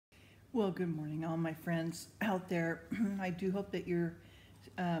Well, good morning, all my friends out there. I do hope that you're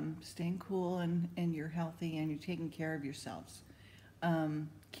staying cool and you're healthy and you're taking care of yourselves.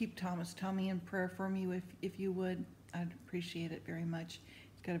 Keep Thomas Tommy in prayer for me if you would. I'd appreciate it very much.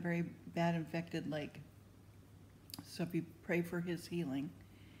 He's got a very bad infected leg. So if you pray for his healing.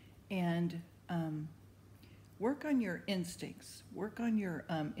 And work on your instincts, work on your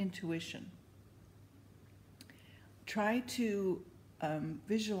intuition. Try to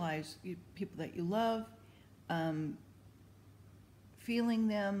visualize people that you love, feeling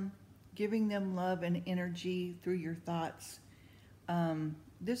them, giving them love and energy through your thoughts.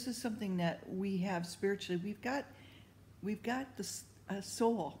 This is something that we have spiritually. We've got this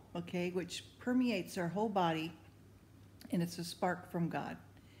soul, okay, which permeates our whole body, and it's a spark from God.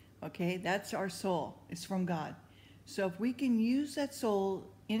 Okay, that's our soul. It's from God. So if we can use that soul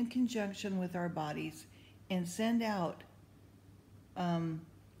in conjunction with our bodies and send out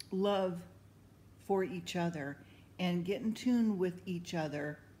love for each other and get in tune with each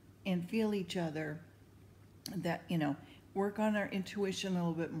other and feel each other, that, work on our intuition a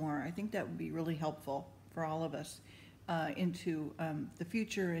little bit more. I think that would be really helpful for all of us into the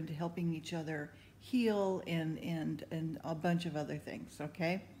future, into helping each other heal and a bunch of other things,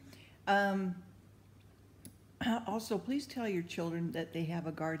 okay? Also, please tell your children that they have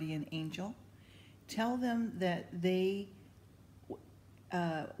a guardian angel. Tell them that they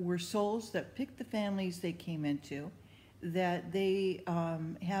were souls that picked the families they came into, that they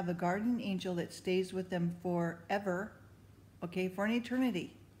have a guardian angel that stays with them forever, okay, for an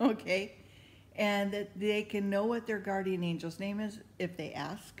eternity, okay, and that they can know what their guardian angel's name is if they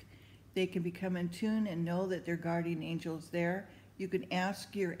ask. They can become in tune and know that their guardian angel is there. You can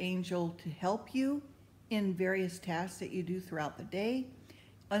ask your angel to help you in various tasks that you do throughout the day.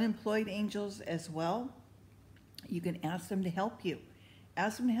 Unemployed angels as well. You can ask them to help you.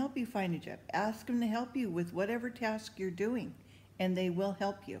 Ask them to help you find a job. Ask them to help you with whatever task you're doing, and they will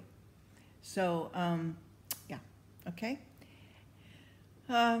help you. So, yeah, okay.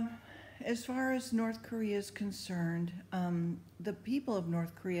 As far as North Korea is concerned, the people of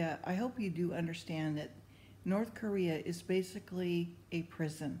North Korea, I hope you do understand that North Korea is basically a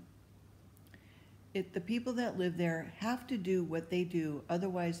prison. The people that live there have to do what they do,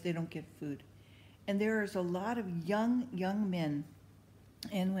 otherwise they don't get food. And there is a lot of young men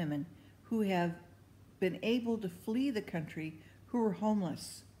and women who have been able to flee the country, who are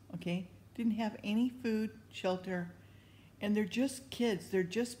homeless, okay? Didn't have any food, shelter, and they're just kids, they're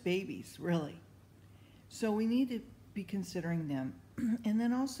just babies, really. So we need to be considering them. And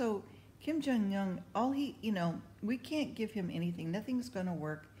then also, Kim Jong-un, we can't give him anything. Nothing's gonna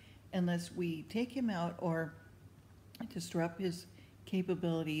work unless we take him out or disrupt his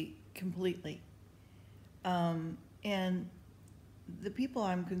capability completely. And the people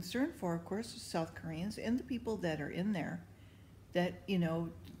I'm concerned for, of course, are South Koreans and the people that are in there that,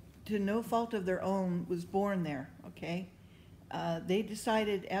 to no fault of their own, was born there, okay? They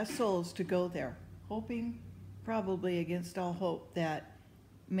decided as souls to go there, hoping, probably against all hope, that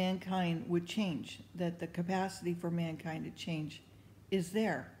mankind would change, that the capacity for mankind to change is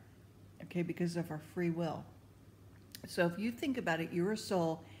there, okay, because of our free will. So if you think about it, you're a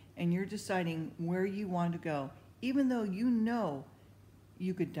soul and you're deciding where you want to go, even though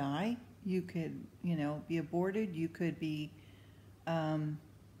you could die, you could, be aborted, you could be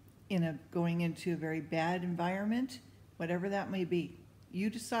going into a very bad environment, whatever that may be. You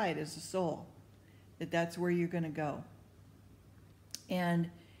decide as a soul that that's where you're going to go.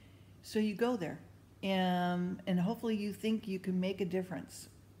 And so you go there, and hopefully you think you can make a difference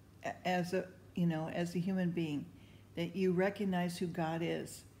as a human being, that you recognize who God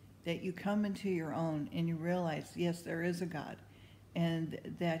is, that you come into your own and you realize, yes, there is a God, and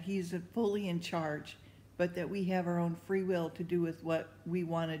that he's fully in charge, but that we have our own free will to do with what we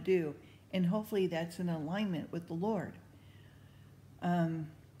want to do. And hopefully that's in alignment with the Lord. And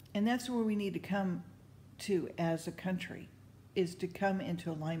that's where we need to come to as a country, is to come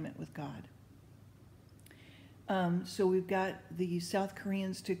into alignment with God. So we've got the South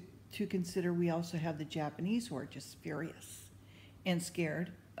Koreans to consider. We also have the Japanese, who are just furious and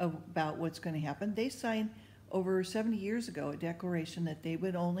scared about what's going to happen. They signed over 70 years ago a declaration that they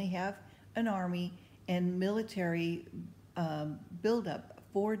would only have an army and military buildup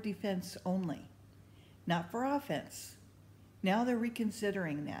for defense only, not for offense. Now they're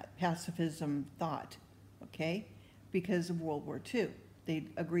reconsidering that pacifism thought, okay, because of World War II. They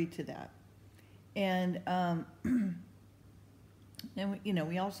agreed to that. And then,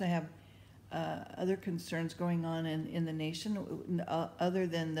 we also have other concerns going on in the nation. Other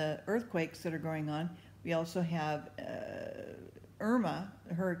than the earthquakes that are going on, we also have Irma,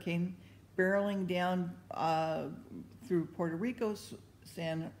 a hurricane, barreling down through Puerto Rico,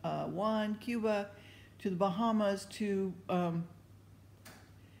 San Juan, Cuba, to the Bahamas, to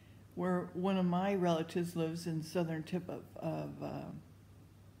where one of my relatives lives in the southern tip of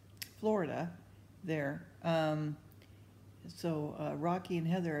Florida there. So Rocky and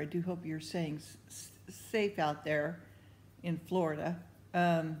Heather, I do hope you're staying safe out there in Florida.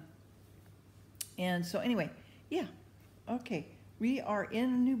 And so anyway, yeah, okay. We are in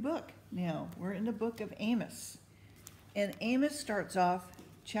a new book now. We're in the book of Amos. And Amos starts off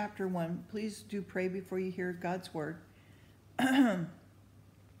chapter 1. Please do pray before you hear God's word.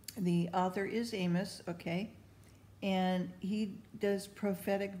 The author is Amos, okay? And he does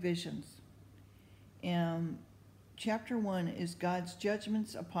prophetic visions. Chapter 1 is God's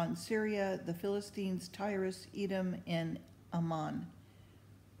judgments upon Syria, the Philistines, Tyrus, Edom, and Ammon.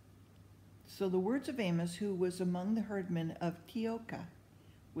 So the words of Amos, who was among the herdmen of Tekoa,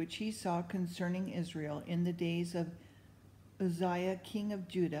 which he saw concerning Israel in the days of Uzziah, king of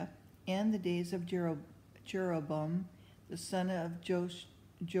Judah, and the days of Jeroboam, the son of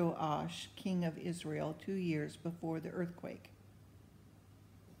Joash, king of Israel, 2 years before the earthquake.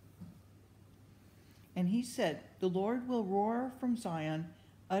 And he said, the Lord will roar from Zion,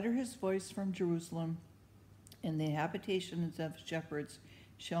 utter his voice from Jerusalem, and the habitations of shepherds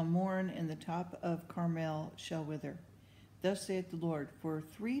shall mourn, and the top of Carmel shall wither. Thus saith the Lord, for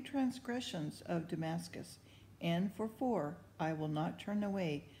 3 transgressions of Damascus, and for 4 I will not turn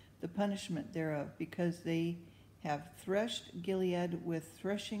away the punishment thereof, because they have threshed Gilead with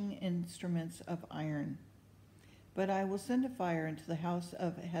threshing instruments of iron. But I will send a fire into the house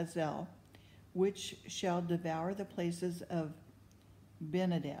of Hazael, which shall devour the places of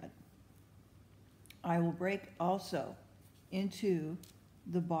Benadad. I will break also into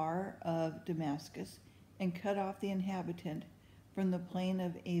the bar of Damascus, and cut off the inhabitant from the plain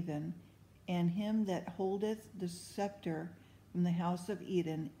of Avon, and him that holdeth the scepter from the house of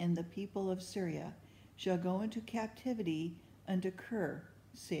Eden, and the people of Syria shall go into captivity unto Kir,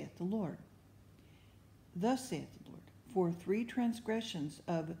 saith the Lord. Thus saith the Lord, for 3 transgressions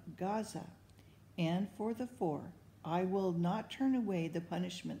of Gaza, and for the 4 I will not turn away the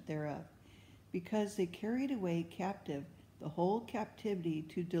punishment thereof, because they carried away captive the whole captivity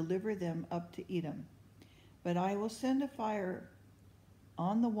to deliver them up to Edom. But I will send a fire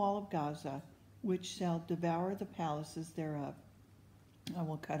on the wall of Gaza, which shall devour the palaces thereof. I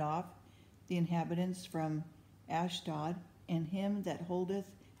will cut off the inhabitants from Ashdod, and him that holdeth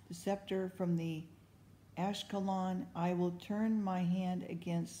the scepter from the Ashkelon. I will turn my hand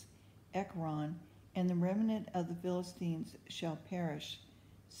against Ekron, and the remnant of the Philistines shall perish,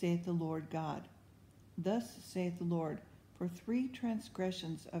 saith the Lord God. Thus saith the Lord, for 3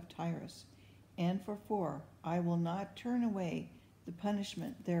 transgressions of Tyrus, and for 4 I will not turn away the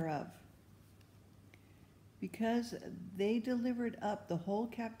punishment thereof. Because they delivered up the whole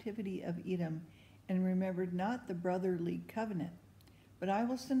captivity of Edom, and remembered not the brotherly covenant. But I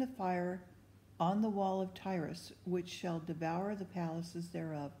will send a fire on the wall of Tyrus, which shall devour the palaces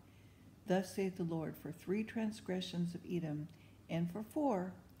thereof. Thus saith the Lord, for 3 transgressions of Edom, and for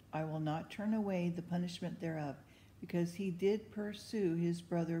 4 I will not turn away the punishment thereof, because he did pursue his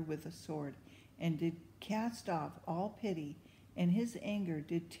brother with a sword, and did cast off all pity, and his anger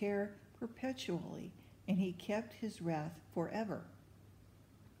did tear perpetually, and he kept his wrath forever.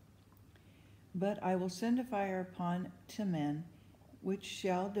 But I will send a fire upon Teman, which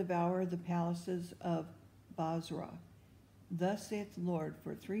shall devour the palaces of Basra. Thus saith the Lord,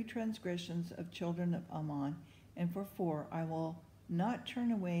 for 3 transgressions of children of Ammon, and for 4 I will not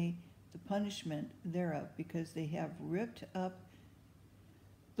turn away the punishment thereof, because they have ripped up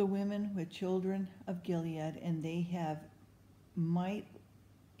the women with children of Gilead, and they have might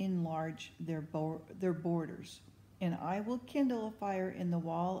enlarge their borders. And I will kindle a fire in the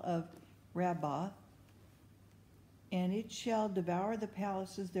wall of Rabbah, and it shall devour the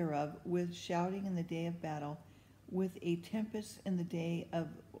palaces thereof with shouting in the day of battle, with a tempest in the day of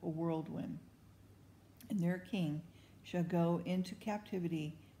a whirlwind. And their king shall go into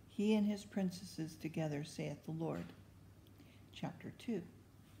captivity, he and his princesses together, saith the Lord. Chapter 2.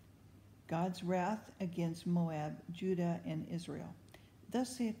 God's wrath against Moab, Judah, and Israel.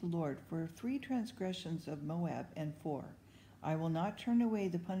 Thus saith the Lord, for 3 transgressions of Moab, and 4 I will not turn away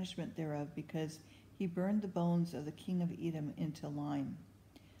the punishment thereof, because he burned the bones of the king of Edom into lime.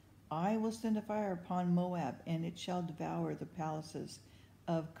 I will send a fire upon Moab, and it shall devour the palaces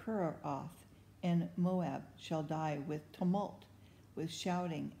of Keroth, and Moab shall die with tumult, with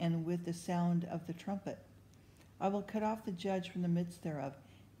shouting, and with the sound of the trumpet. I will cut off the judge from the midst thereof.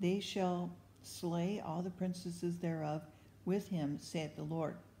 They shall slay all the princesses thereof with him, saith the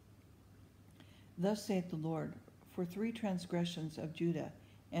Lord. Thus saith the Lord, for 3 transgressions of Judah,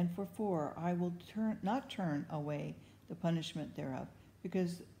 and for 4 I will not turn away the punishment thereof,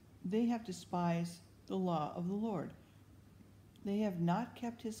 because they have despised the law of the Lord. They have not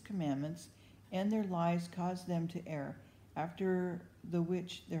kept his commandments, and their lies caused them to err, after the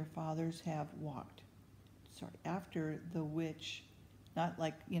which their fathers have walked. After the which, not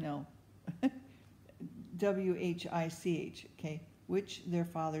like, W-H-I-C-H, okay, which their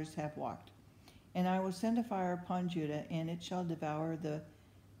fathers have walked. And I will send a fire upon Judah, and it shall devour the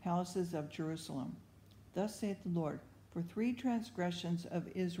palaces of Jerusalem. Thus saith the Lord, for 3 transgressions of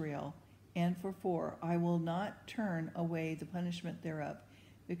Israel, and for 4 I will not turn away the punishment thereof,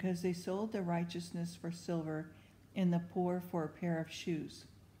 because they sold their righteousness for silver, and the poor for a pair of shoes.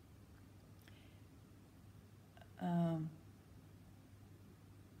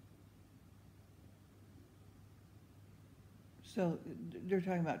 So they're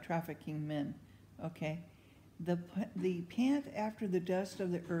talking about trafficking men, okay? The pant after the dust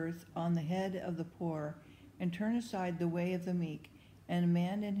of the earth on the head of the poor, and turn aside the way of the meek, and a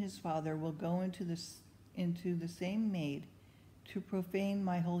man and his father will go into the same maid to profane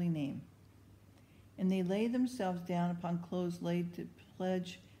my holy name. And they lay themselves down upon clothes laid to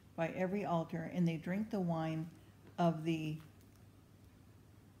pledge by every altar, and they drink the wine of the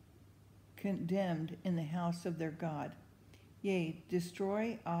condemned in the house of their God. Yea,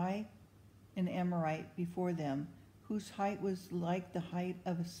 destroy I an Amorite before them, whose height was like the height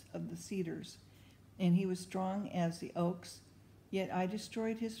of the cedars, and he was strong as the oaks. Yet I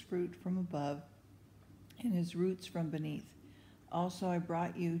destroyed his fruit from above, and his roots from beneath. Also I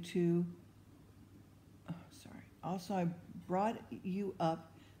brought you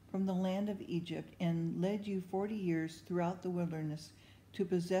up from the land of Egypt, and led you 40 years throughout the wilderness to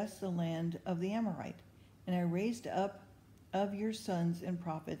possess the land of the Amorite. And I raised up of your sons and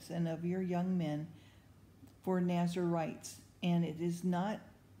prophets, and of your young men for Nazarites. And it is not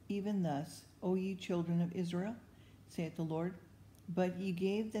even thus, O ye children of Israel, saith the Lord. But ye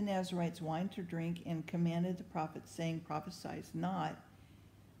gave the Nazarites wine to drink, and commanded the prophets, saying, Prophesy not.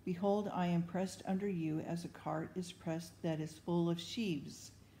 Behold, I am pressed under you, as a cart is pressed that is full of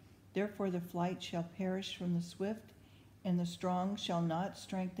sheaves. Therefore the flight shall perish from the swift, and the strong shall not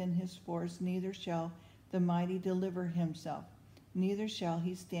strengthen his force, neither shall the mighty deliver himself, neither shall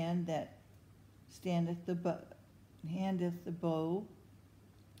he stand that handeth the bow,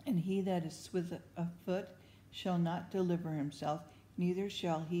 and he that is swift of foot shall not deliver himself, neither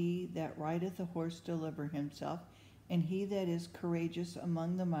shall he that rideth a horse deliver himself, and he that is courageous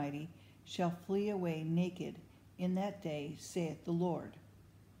among the mighty shall flee away naked in that day, saith the Lord.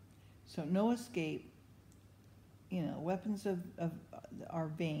 So no escape, weapons are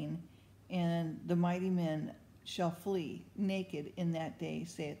vain, and the mighty men shall flee naked in that day,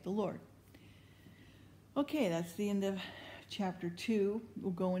 saith the Lord. Okay, that's the end of chapter 2.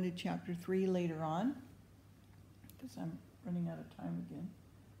 We'll go into chapter 3 later on, because I'm running out of time again.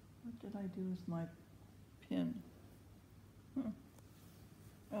 What did I do with my pen?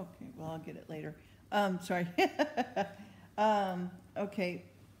 Okay, well, I'll get it later. Sorry. Okay.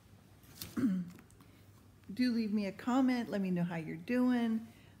 Do leave me a comment. Let me know how you're doing.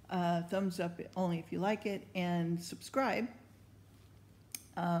 Thumbs up only if you like it, and subscribe.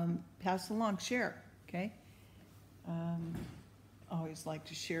 Pass along, share, okay? Always like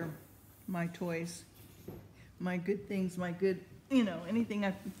to share my toys, my good things, my good, anything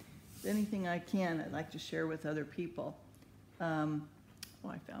I can, I'd like to share with other people.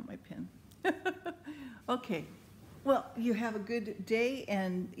 I found my pen. Okay. Well, you have a good day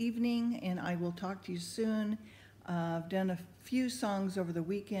and evening, and I will talk to you soon. I've done a few songs over the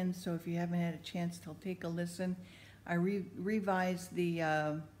weekend, so if you haven't had a chance to take a listen, I revised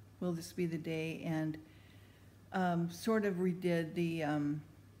the Will This Be the Day, and sort of redid the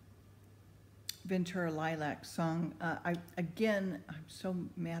Ventura Lilac song. I'm so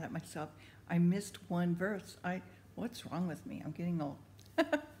mad at myself. I missed one verse. What's wrong with me? I'm getting old.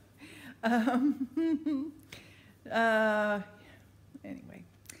 Anyway,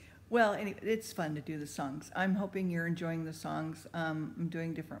 it's fun to do the songs. I'm hoping you're enjoying the songs. I'm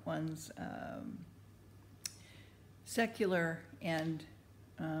doing different ones, secular, and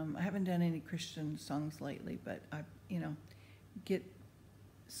I haven't done any Christian songs lately, but I, get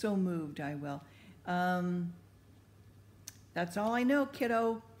so moved I will. That's all I know,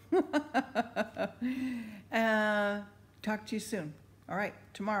 kiddo. Talk to you soon. All right,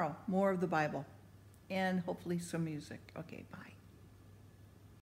 tomorrow, more of the Bible, and hopefully some music. Okay, bye.